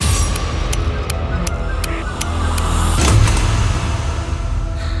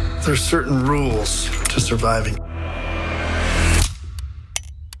There's certain rules to surviving.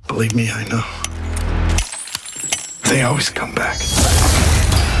 Believe me, I know. They always come back.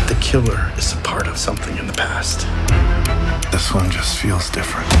 The killer is a part of something in the past. This one just feels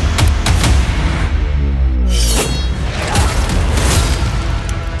different.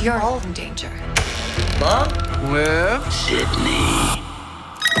 You're all in danger. Mom? Where? Sydney.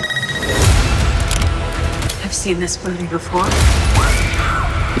 I've seen this movie before.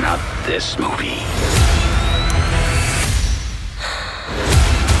 Not this movie.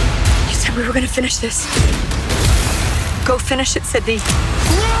 You said we were gonna finish this. Go finish it, Sydney.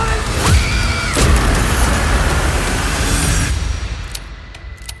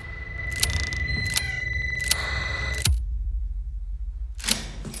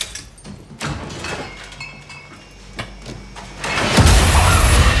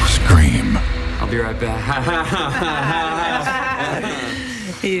 Scream. I'll be right back.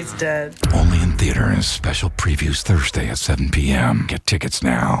 He's dead. Only in theaters. Special previews Thursday at 7 p.m. Get tickets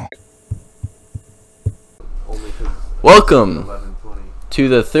now. Welcome to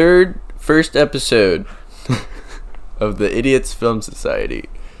the first episode of the Idiots Film Society.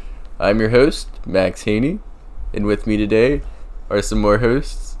 I'm your host, Max Haney, and with me today are some more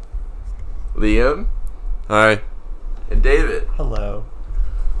hosts, Liam. Hi. And David. Hello.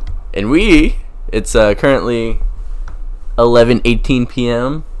 And it's currently 11:18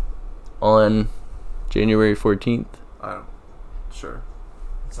 p.m. on January 14th. Sure.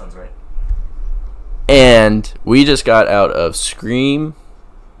 Sounds right. And we just got out of Scream.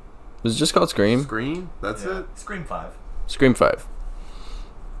 Was it just called Scream? Scream? That's it? Scream 5. Scream 5.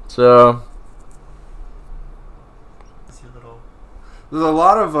 So, There's a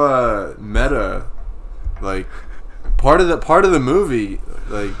lot of meta, like part of the movie,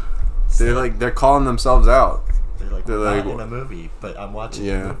 like they're calling themselves out. They're like, not in a movie, but I'm watching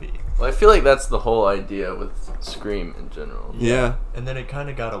a movie. well, I feel like that's the whole idea with Scream in general. Yeah. And then it kind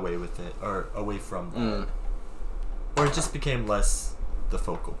of got away with it, or away from that. Or it just became less the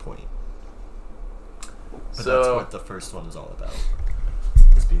focal point. But that's what the first one is all about.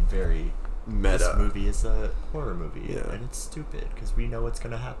 It's being very Meta. This movie is a horror movie, Yeah. and it's stupid because we know what's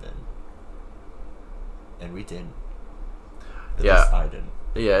gonna happen, and we didn't. At least I didn't.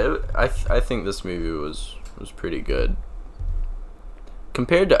 Yeah, I think this movie was pretty good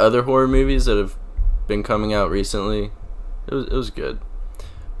compared to other horror movies that have been coming out recently. It was good,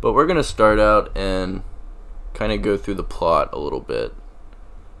 but we're gonna start out and kind of go through the plot a little bit.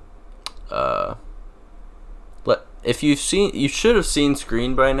 If you should have seen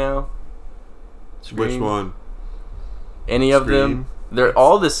Scream by now. Scream. Which one? Any of them? They're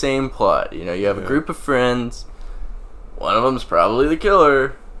all the same plot. You know, you have a group of friends. One of them's probably the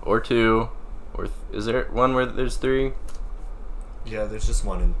killer, or two, or is there one where there's three? Yeah, there's just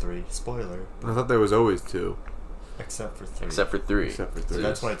 1 in 3. Spoiler. I thought there was always 2. Except for 3. Except for three. So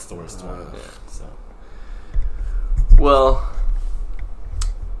that's why it's the worst one. Yeah. So. Well,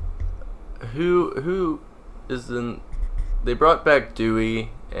 who is in? They brought back Dewey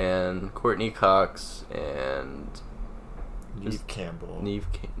and Courtney Cox and Neve Campbell. Nev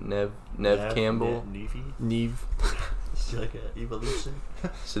Campbell. Neve. Is she like an evolution?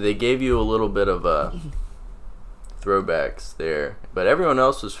 So they gave you a little bit of throwbacks there, but everyone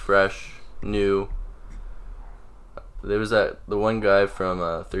else was fresh, new. There was the one guy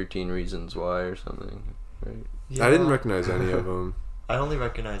from 13 Reasons Why or something, right? Yeah. I didn't recognize any of them. I only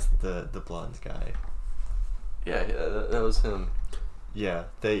recognized the blonde guy. Yeah, that was him. Yeah,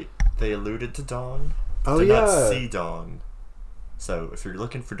 they alluded to Dong. Oh, Did yeah. not see Dong. So if you're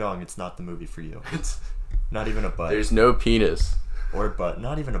looking for Dong, it's not the movie for you. It's not even a butt. There's no penis. Or butt.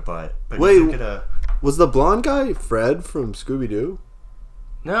 Not even a butt. But Wait, you get a... was the blonde guy Fred from Scooby-Doo?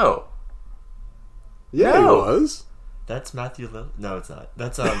 No. Yeah, No. he was. That's Matthew No, it's not.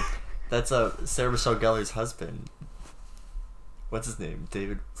 That's Sarah Michelle Gellar's husband. What's his name?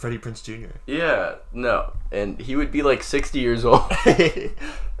 Freddie Prinze Jr. Yeah, no. And he would be like 60 years old. I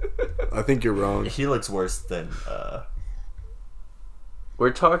think you're wrong. He looks worse than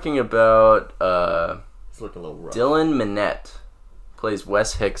We're talking about he's looking a little rough. Dylan Minnette plays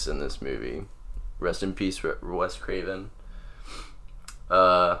Wes Hicks in this movie. Rest in peace, Wes Craven.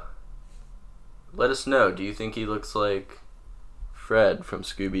 Let us know. Do you think he looks like Fred from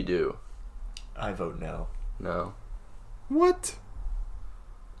Scooby-Doo? I vote no. No. What?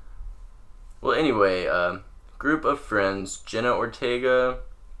 Well, anyway, group of friends: Jenna Ortega,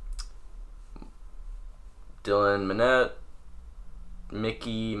 Dylan Minnette,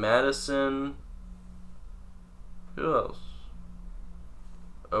 Mickey Madison. Who else?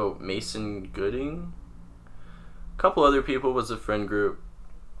 Oh, Mason Gooding. A couple other people was a friend group.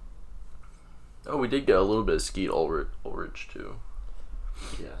 Oh, we did get a little bit of Skeet Ulrich too.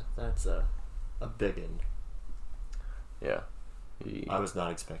 Yeah, that's a big one. Yeah. I was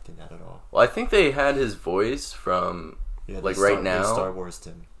not expecting that at all. Well, I think they had his voice from right now. They Star Wars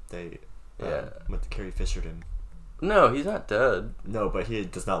him. They with Carrie Fisher him. No, he's not dead. No, but he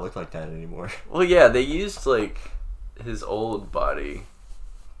does not look like that anymore. Well, yeah, they used like his old body,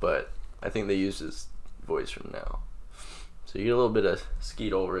 but I think they used his voice from now. So you get a little bit of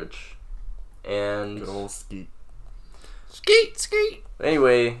Skeet Ulrich, and Good old Skeet. Skeet.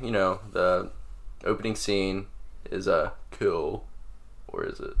 Anyway, the opening scene is cool, or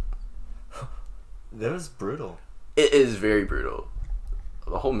is it? That was brutal. It is very brutal.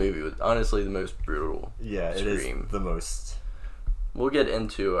 The whole movie was honestly the most brutal. Yeah, scream. It is the most. We'll get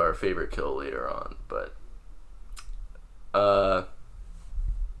into our favorite kill later on, but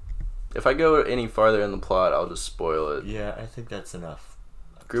if I go any farther in the plot, I'll just spoil it. Yeah, I think that's enough.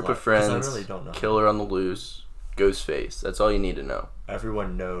 Group of friends, I really don't know. killer on the loose, Ghostface. That's all you need to know.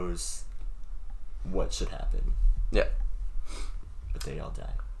 Everyone knows what should happen. Yeah. But they all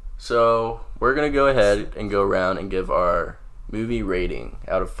die. So we're gonna go ahead and go around and give our movie rating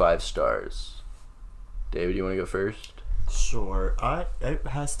out of 5 stars. David, you want to go first? Sure. It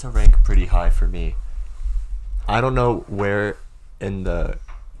has to rank pretty high for me. I don't know where in the,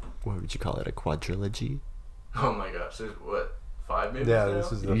 what would you call it, a quadrilogy? Oh my gosh, there's what, 5 movies Yeah, now?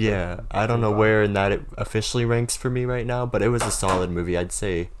 this is the Yeah, I don't know where in that it officially ranks for me right now, but it was a solid movie. I'd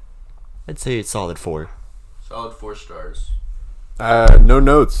say it's solid 4. Solid 4 stars. No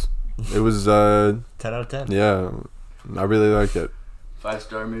notes. It was 10 out of 10. yeah, I really liked it.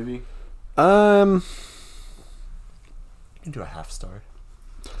 5-star movie? You can do a half star.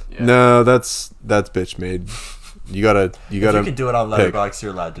 Yeah. No, that's bitch made. You gotta. If you can do it on Letterboxd,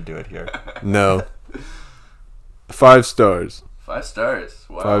 you're allowed to do it here. No. 5 stars. 5 stars.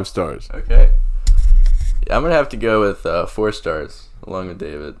 Wow. 5 stars. Okay. Yeah, I'm gonna have to go with 4 stars along with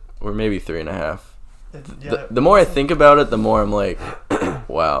David, or maybe 3.5. The more I think about it, the more I'm like,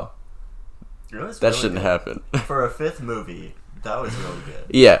 wow, that shouldn't happen. For a 5th movie, that was really good.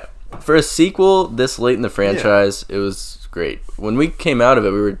 Yeah, for a sequel this late in the franchise, it was great. When we came out of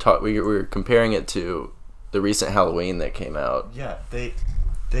it, we were comparing it to the recent Halloween that came out. Yeah, they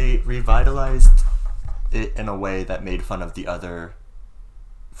revitalized it in a way that made fun of the other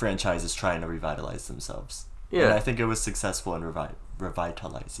franchises trying to revitalize themselves. Yeah, and I think it was successful in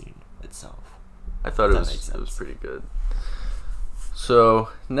revitalizing itself. I thought it was pretty good. So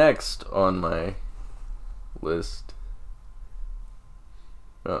next on my list,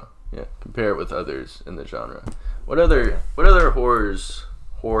 compare it with others in the genre. What other horrors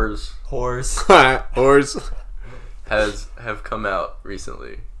have come out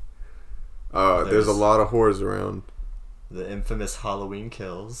recently? There's a lot of whores around. The infamous Halloween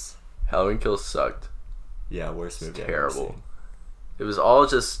Kills. Halloween Kills sucked. Yeah, worst movie. Terrible. It was all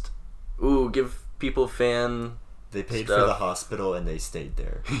just give people fan. They paid stuff for the hospital and they stayed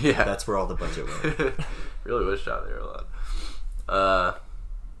there. Yeah, that's where all the budget went. Really was shot there a lot.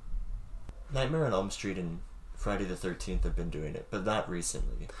 Nightmare on Elm Street and Friday the 13th have been doing it, but not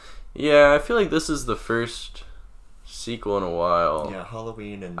recently. Yeah, I feel like this is the first sequel in a while. Yeah,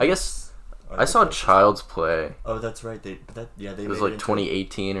 Halloween and I guess I saw Child's Play. Oh, that's right. They it was like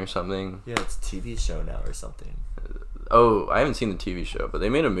 2018 or something. Yeah, it's a TV show now or something. Oh, I haven't seen the TV show, but they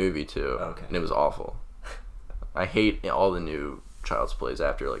made a movie too, okay. And it was awful. I hate all the new Child's Plays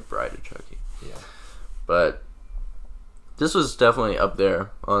after like Bride of Chucky. Yeah, but this was definitely up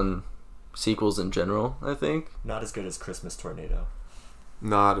there on sequels in general. I think not as good as Christmas Tornado.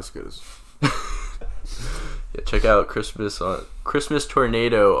 Not as good as. Yeah, check out Christmas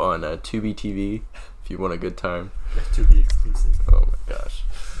Tornado on Tubi TV if you want a good time. Tubi exclusive. Oh my gosh.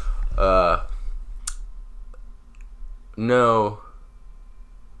 No.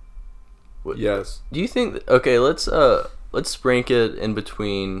 What, yes. Do you think? Okay, let's rank it in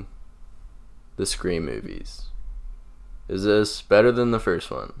between the Scream movies. Is this better than the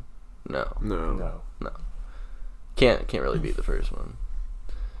first one? No. Can't really beat the first one.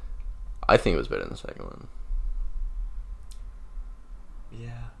 I think it was better than the second one.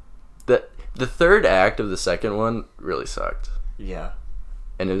 Yeah. The third act of the second one really sucked. Yeah.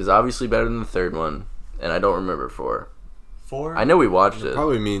 And it was obviously better than the third one, and I don't remember 4. 4? I know we watched it.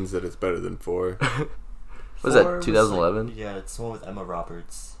 Probably means that it's better than 4. Was that 2011? Like, yeah, it's the one with Emma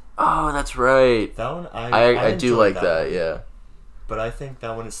Roberts. Oh, that's right. That one I do like that, yeah. But I think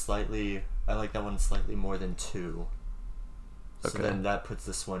that one is slightly... I like that one slightly more than 2. So then that puts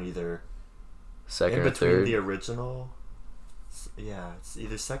this one either... Second in or between third? the original... Yeah, it's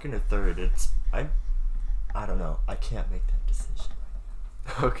either second or third. I don't know. I can't make that decision right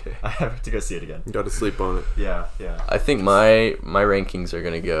Okay. I have to go see it again. You got to sleep on it. Yeah. I think my rankings are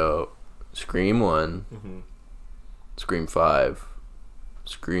gonna go Scream 1, Mm-hmm. Scream 5,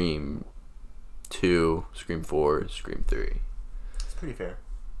 Scream 2, Scream 4, Scream 3. It's pretty fair.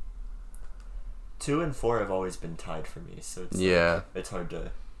 2 and 4 have always been tied for me, so it's it's hard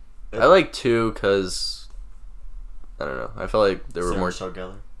to. I like 2 because I don't know. I felt like there were Sarah more. Michelle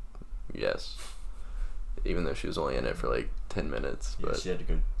Gellar. Yes, even though she was only in it for like 10 minutes, Yeah, but she had to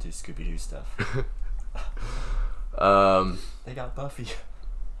go do Scooby Doo stuff. They got Buffy.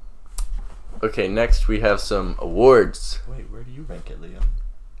 Okay, next we have some awards. Wait, where do you rank it, Liam?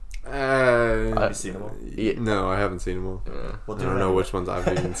 Have you seen them all? Yeah. No, I haven't seen them all. Yeah. Well, I don't know which ones I've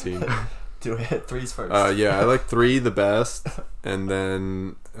even seen. Do it. 3's first. Yeah, I like 3 the best, and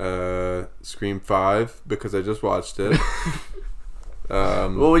then Scream 5 because I just watched it.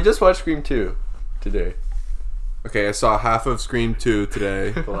 Well, we just watched Scream 2 today. Okay, I saw half of Scream 2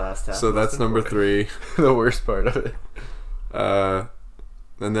 today, The last half. so that's number 3. The worst part of it.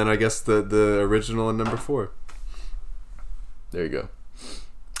 And then I guess the original and number 4. There you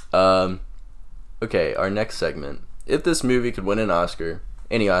go. Okay, our next segment. If this movie could win an Oscar,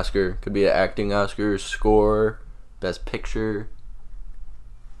 any Oscar, could be an acting Oscar, score, best picture,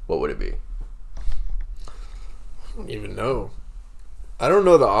 what would it be? I don't even know. I don't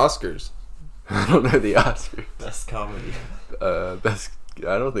know the Oscars. I don't know the Oscar. Best comedy. Best.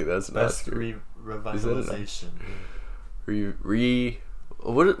 I don't think that's an Best Oscar. revitalization.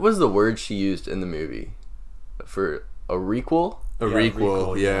 What was the word she used in the movie for a requel? A Yeah, requel,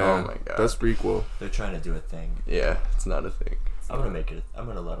 requel, yeah. yeah. Oh my God. Best requel. They're trying to do a thing. Yeah, it's not a thing. I'm gonna make it. I'm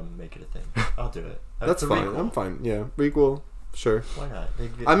gonna let them make it a thing. I'll do it. That's a fine. requel. I'm fine. Yeah, requel. Sure. Why not?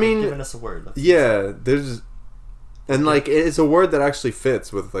 I mean, they've given us a word. Let's Yeah, there's, and like it's a word that actually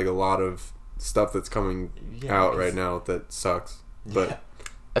fits with like a lot of stuff that's coming Yeah, out because- right now that sucks. But Yeah.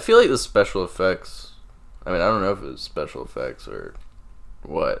 I feel like the special effects. I mean, I don't know if it was special effects or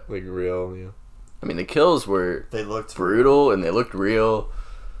what. like real, yeah. I mean, the kills were They looked brutal and they looked real.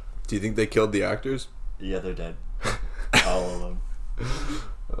 Do you think they killed the actors? Yeah, they're dead. All of them.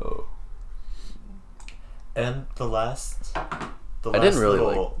 Oh, And the last I didn't really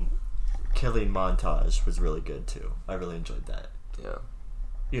little killing montage was really good too. I really enjoyed that. yeah.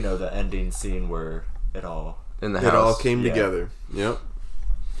 You know, the ending scene where it all. In the It house. all came yeah. together. Yep.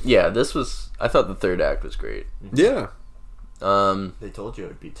 Yeah, this was. I thought the third act was great. Yeah. They told you it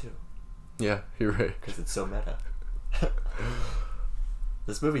would be too, Yeah, you're right. because it's so meta.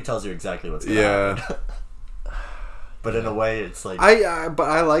 This movie tells you exactly what's going Yeah. to happen. But in a way, it's like But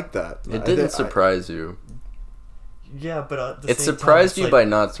I like that. It didn't surprise you. yeah, but at the It same time, surprised it's you like- by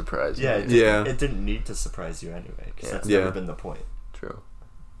not surprising Yeah, you. it didn't, Yeah. It didn't need to surprise you anyway, because Yeah. that's Yeah. never been the point. True.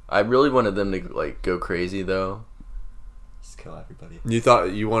 I really wanted them to like go crazy though. Just kill everybody. You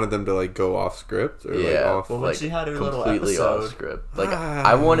thought you wanted them to like go off script or like Yeah. off? Well, when like she had her little completely episode- off script. Like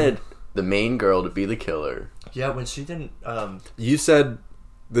I wanted the main girl to be the killer. Yeah, when she didn't. You said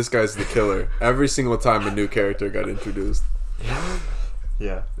this guy's the killer every single time a new character got introduced.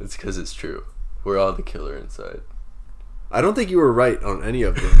 Yeah. It's because it's true. We're all the killer inside. I don't think you were right on any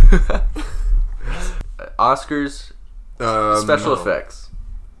of them. Oscars, special effects.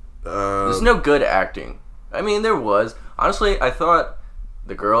 There's no good acting. I mean, there was. Honestly, I thought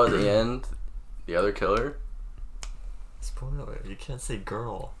the girl at the end, the other killer. Spoiler, you can't say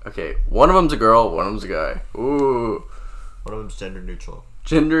girl. Okay, one of them's a girl, one of them's a guy. Ooh. One of them's gender neutral.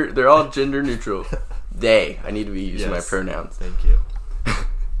 They're all gender neutral. They. I need to be using my Yes. pronouns. Thank you.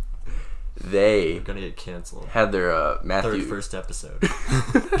 They You're gonna get canceled. had their Matthew. First episode.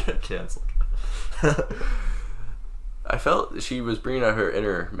 Canceled. I felt she was bringing out her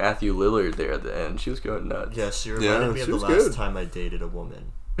inner Matthew Lillard there at the end. She was going nuts. Yeah, she reminded me of she the was last good. time I dated a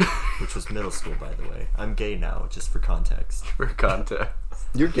woman, which was middle school, by the way. I'm gay now, just for context. For context.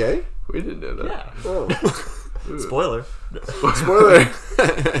 You're gay? We didn't know that. Yeah. Oh. Spoiler. Spoiler.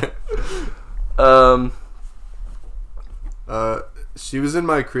 She was in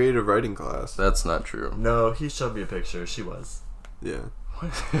my creative writing class. That's not true. No, he showed me a picture. She was. Yeah.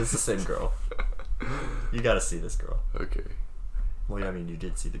 It's the same girl. You gotta see this girl. Okay. Well, yeah, I mean, you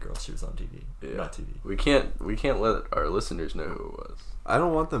did see the girl. She was on TV. Yeah. Not TV. We can't let our listeners know who it was. I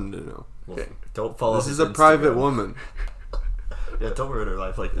don't want them to know. Well, Okay. don't follow This his is a private Instagram. woman. Yeah, don't ruin her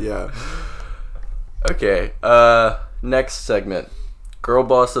life like that. Yeah. Okay. Next segment. Girl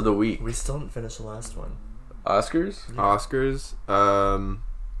Boss of the Week. We still didn't finish the last one. Oscars? Oscars.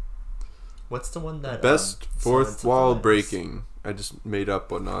 What's the one that Best fourth Silence of wall the Lambs? breaking. I just made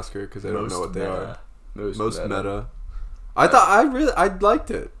up one Oscar because I don't know what they are. Most meta. I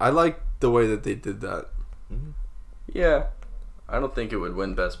liked it. I liked the way that they did that. Yeah. I don't think it would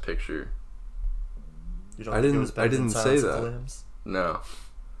win Best Picture. You don't I think it didn't- was better I than didn't say Silence of that. the Lambs? No,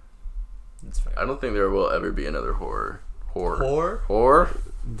 That's fair. I don't think there will ever be another horror Horror?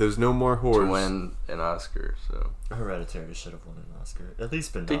 There's no more to horrors. win an Oscar. So Hereditary should have won an Oscar. At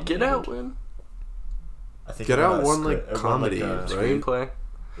least been did Get Out win I think Get it Out a won, script- like, it won, comedy, a- right? screenplay?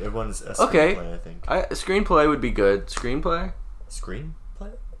 It won a screenplay, Okay. I think. Screenplay would be good. Screenplay?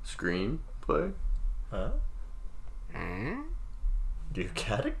 Screenplay? Screenplay? Huh? New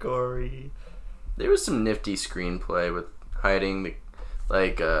category. There was some nifty screenplay with hiding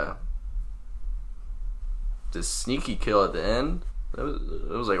the this sneaky kill at the end. It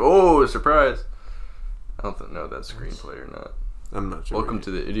was like, oh, surprise! I don't know if that's screenplay or not. I'm not sure. Welcome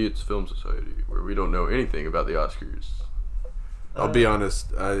to the Idiots Film Society, where we don't know anything about the Oscars. I'll be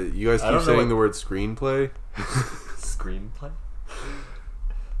honest. You guys I keep don't know saying what- the word screenplay. Screenplay?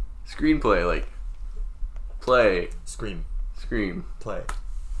 Screenplay, like play, Scream. scream.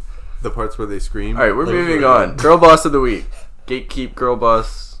 The parts where they scream. All right, we're Like, moving right. on. Girl Boss of the Week, Gatekeep, Girl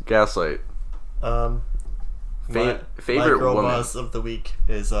Boss, Gaslight. My Favorite girl woman. boss of the week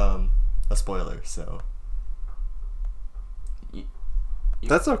is a spoiler, so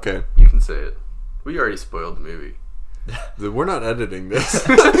That's okay. You can say it. We already spoiled the movie. We're not editing this.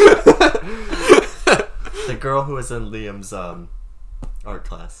 the girl who was in Liam's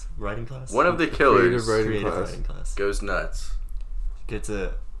writing class. One of the Creative killers writing creative class. writing class. goes nuts. Gets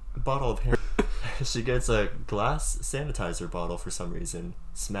a bottle of hair. She gets a glass sanitizer bottle for some reason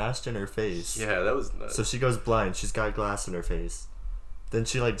smashed in her face. Yeah, that was nuts. So she goes blind. She's got glass in her face. Then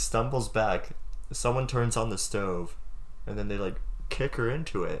she stumbles back. Someone turns on the stove, and then they kick her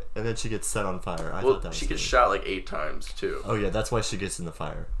into it, and then she gets set on fire. I thought that was she gets good. shot 8 times too. Oh yeah, that's why she gets in the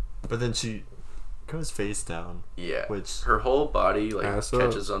fire. But then she goes face down. Yeah, Which- her whole body Ass up.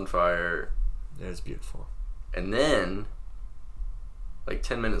 catches on fire, It was beautiful. and then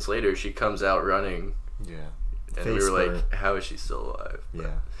 10 minutes later she comes out running, Yeah. and Face we were burnt. like, how is she still alive?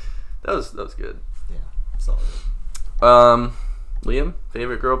 Yeah. That was good. Yeah. Solid. Liam,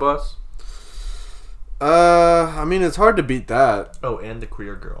 favorite girl boss? I mean, it's hard to beat that. Oh, and the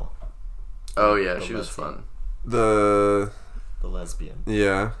queer girl, Oh yeah, The she was lesbian. fun. The the lesbian.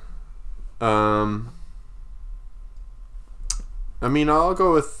 yeah. I mean, I'll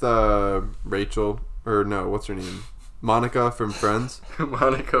go with Rachel, or no, what's her name? Monica from Friends.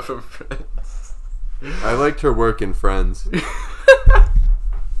 Monica from Friends. I liked her work in Friends.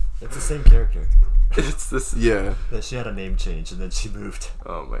 It's the same character. It's this. Yeah. That she had a name change and then she moved.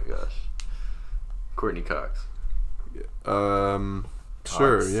 Oh my gosh. Courtney Cox. Sure,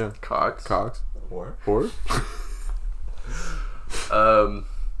 Cox. yeah. Cox. Cox. Or Or?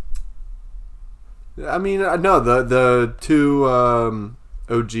 I mean, no, the two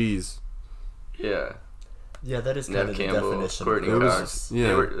OGs. Yeah. yeah, that is kind Nev of the Campbell, definition. Courtney of girl was- Cox. boss. yeah.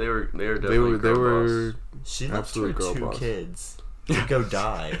 They were definitely They girl were boss. She left absolute her girl 2 boss. kids to go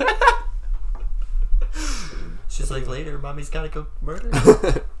die. She's like, later, mommy's gotta go murder.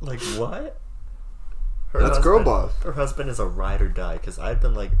 Like, what? That's girl boss. Her husband is a ride or die, because I've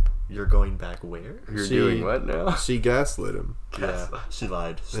been like, you're going back where? You're She- doing what now? She gaslit him. Yeah, she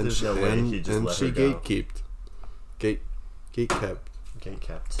lied. And There's she, no way he just let she her go. gatekept. Gate kept. Gate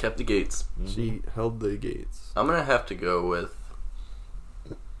kept. Kept the gates. She held the gates. I'm gonna have to go with.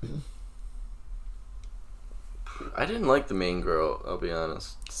 I didn't like the main girl. I'll be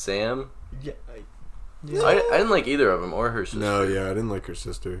honest. Sam. Yeah, I didn't like either of them or her sister. No, yeah, I didn't like her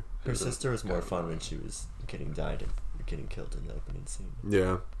sister. her sister was more fun when she was getting died and getting killed in the opening scene.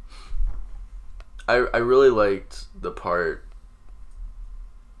 Yeah. I really liked the part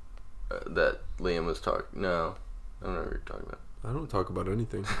that Liam was talking. No, I don't know what you're talking about. I don't talk about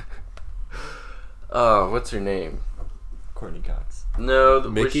anything. Oh, what's her name? Courtney Cox. No,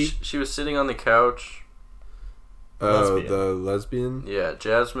 Mickey? she was sitting on the couch. Oh, Lesbian. the lesbian? Yeah,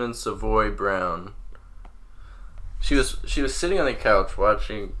 Jasmine Savoy Brown. She was sitting on the couch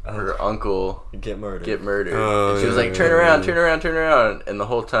watching her uncle Get murdered. get murdered. Oh, and she was yeah, like, yeah, "Turn yeah, around, yeah. turn around, turn around!" And the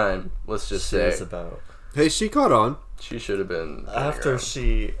whole time, let's just She say, was about Hey, she caught on. she should have been turning after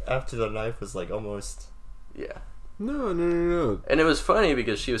around. after the knife was like almost. Yeah, No. and it was funny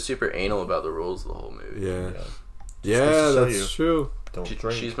because she was super anal about the rules the whole movie. Yeah. Yeah, Yeah, goes to show that's you. true. don't She,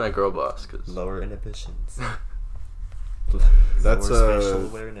 drink. she's my girl boss. Cause Lower inhibitions. That's, Lower spatial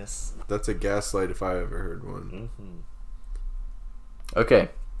awareness. That's a gaslight if I ever heard one. Mm-hmm. okay,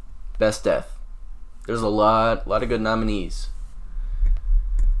 best death. There's a lot of good nominees.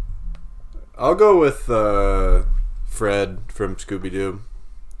 I'll go with Fred from Scooby-Doo.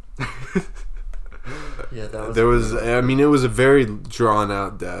 Yeah, that was. There was, I mean, it was a very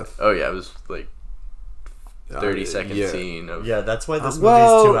drawn-out death. Oh yeah, it was like 30-second yeah. scene of Yeah, that's why this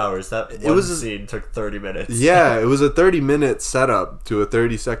well, movie's 2 hours. That it one was a- scene took 30 minutes. Yeah, it was a 30-minute setup to a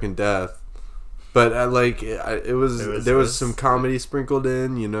 30-second death. But it was there was some comedy sprinkled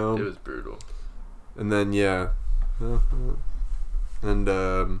in, you know. It was brutal. And then and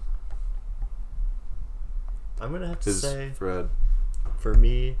I'm gonna have to his say, Fred. for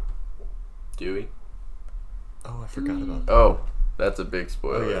me, Dewey? I forgot about that. Oh, that's a big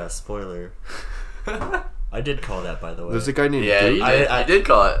spoiler. Oh yeah, spoiler. I did call that, by the way. There's a guy named Yeah, Dewey. you did, I did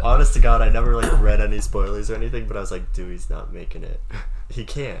call it. Honest to God, I never read any spoilers or anything, but I was like, Dewey's not making it. He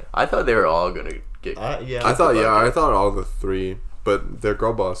can't. I thought they were all gonna get Yeah. I thought about it. I thought all the three, but they're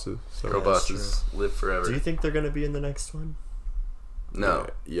girl bosses. So. girl that's bosses live forever. Do you think they're gonna be in the next one? No.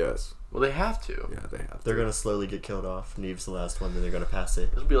 Yeah, yes. Well, they have to. Yeah, they have. They're gonna slowly get killed off. Neve's the last one, then they're gonna pass it.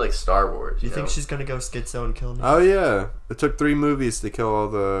 It'll be like Star Wars. Do you know? think she's gonna go schizo and kill Neve? Oh yeah, it took 3 movies to kill all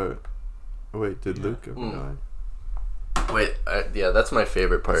the. Oh, wait, did Luke ever die? Wait, yeah, that's my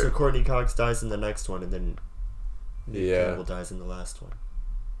favorite part. So Courtney Cox dies in the next one, and then Neve Yeah. Campbell dies in the last one.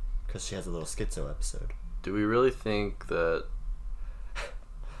 Because she has a little schizo episode. Do we really think that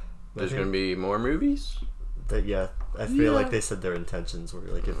there's I gonna think be more movies? that, yeah, I feel like they said their intentions were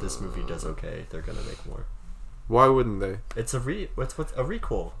like, if this movie does okay, they're gonna make more. Why wouldn't they? It's a what's a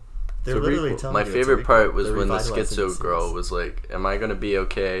requel. They're It's a literally requel. telling My you it's a favorite requel. part was They're when the revitalizing schizo scenes. girl was like, "Am I gonna be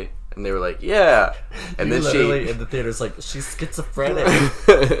okay?" And they were like, "Yeah." And You then literally she in the theater's like, she's schizophrenic.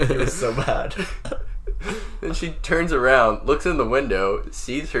 It was so bad. then she turns around, looks in the window,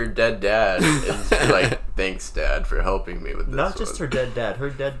 sees her dead dad, and she's like, "Thanks, Dad, for helping me with this." Not just one." her dead dad. Her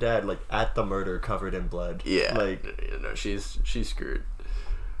dead dad, like at the murder, covered in blood. Yeah, like you know, she's screwed.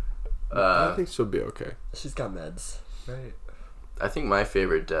 I think she'll be okay. she's got meds, right? I think my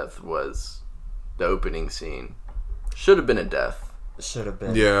favorite death was the opening scene. Should have been a death. Should have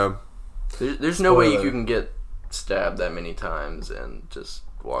been. Yeah. There's no way you Spoiler. can get stabbed that many times and just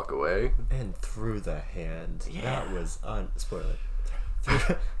walk away. And through the hand. Yeah. That was spoiler.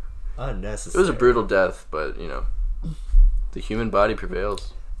 Unnecessary. It was a brutal death, but you know, the human body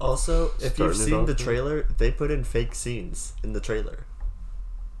prevails. Also, if you've Starting it seen off the with- trailer, they put in fake scenes in the trailer.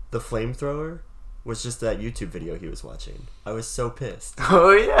 The flamethrower was just that YouTube video he was watching. I was so pissed.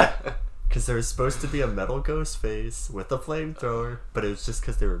 Oh yeah. Because there was supposed to be a metal ghost face with a flamethrower, but it was just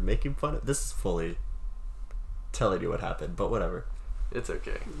because they were making fun of. This is fully telling you what happened, but whatever. It's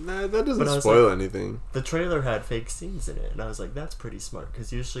okay. Nah, that doesn't But I was spoil like- anything. The trailer had fake scenes in it, and I was like, that's pretty smart,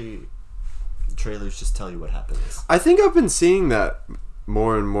 because usually trailers just tell you what happens. I think I've been seeing that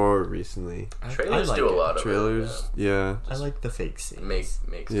more and more recently. Trailers I like do a it. lot of Trailers, yeah. I like the fake scenes. Make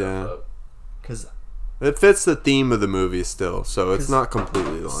stuff Yeah. up. Because It fits the theme of the movie still, so it's 'Cause not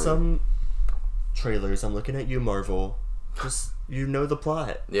completely lying. some trailers, I'm looking at you, Marvel, just, you know the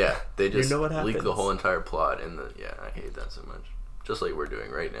plot. Yeah, they just know what leak the happens. whole entire plot in the. Yeah, I hate that so much. Just like we're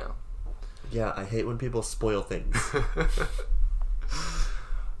doing right now. Yeah, I hate when people spoil things.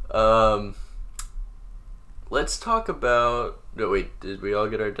 Let's talk about. No, wait. Did we all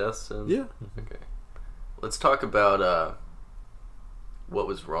get our deaths in? Yeah. Okay. Let's talk about what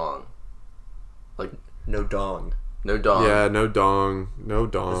was wrong. Like No dong. no dong. Yeah, no dong. No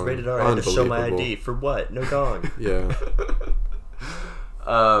dong. It was rated R. I had to show my Unbelievable. ID. For what? No dong. Yeah.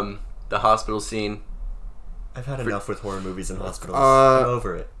 The hospital scene. I've had enough with horror movies and hospitals. Uh, I'm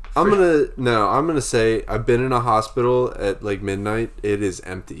over it. I'm gonna say I've been in a hospital at like midnight. It is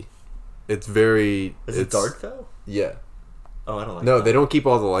empty. It's very. Is it dark though? Yeah. Oh, I don't like No, that. they don't keep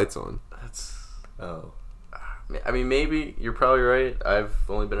all the lights on. That's. Oh. I mean, maybe you're probably right. I've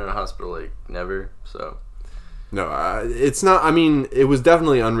only been in a hospital like never, so No, it's not. I mean, it was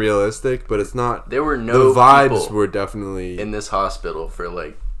definitely unrealistic, but it's not. there were no The vibes people were definitely. in this hospital for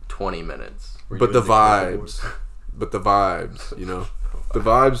like 20 minutes. Were but you the in corridor? vibes. But the vibes, you know, the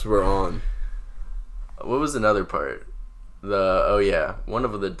vibes were on. What was another part? One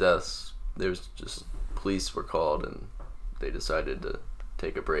of the deaths. There's just police were called and they decided to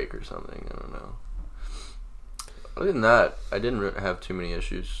take a break or something. I don't know. Other than that, I didn't have too many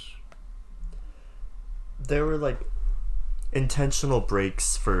issues. There were like intentional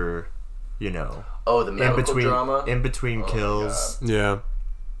breaks for, you know, Oh, the medical in between drama. in between Oh my kills. Yeah.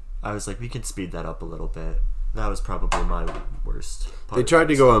 I was like, we could speed that up a little bit. That was probably my worst part. They tried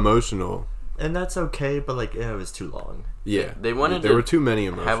to go emotional. and that's okay, but like, it was too long. Yeah. They wanted There to were too many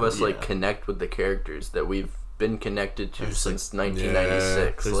emotions. have us like Yeah. connect with the characters that we've been connected to There's, since like-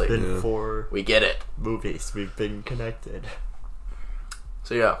 1996. There's like been Yeah. 4 we get it. movies we've been connected.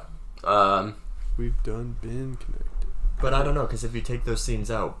 So yeah, We've done been connected. But I don't know, because if you take those scenes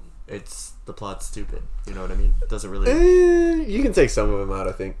out, the plot's stupid. You know what I mean? It doesn't really. You can take some of them out,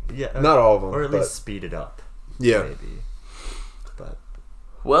 I think. Yeah, Not all of them. or at but- least speed it up. Yeah. Maybe. But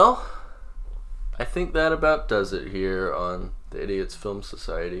Well, I think that about does it here on the Idiots Film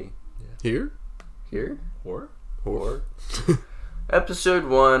Society. Here? Here? or Episode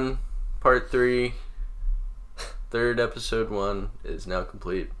 1, Part 3, third episode 1 is now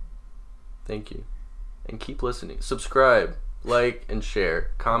complete. Thank you. And keep listening. Subscribe, like, and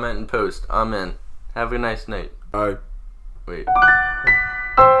share. Comment and post. Amen. Have a nice night. All right. Wait.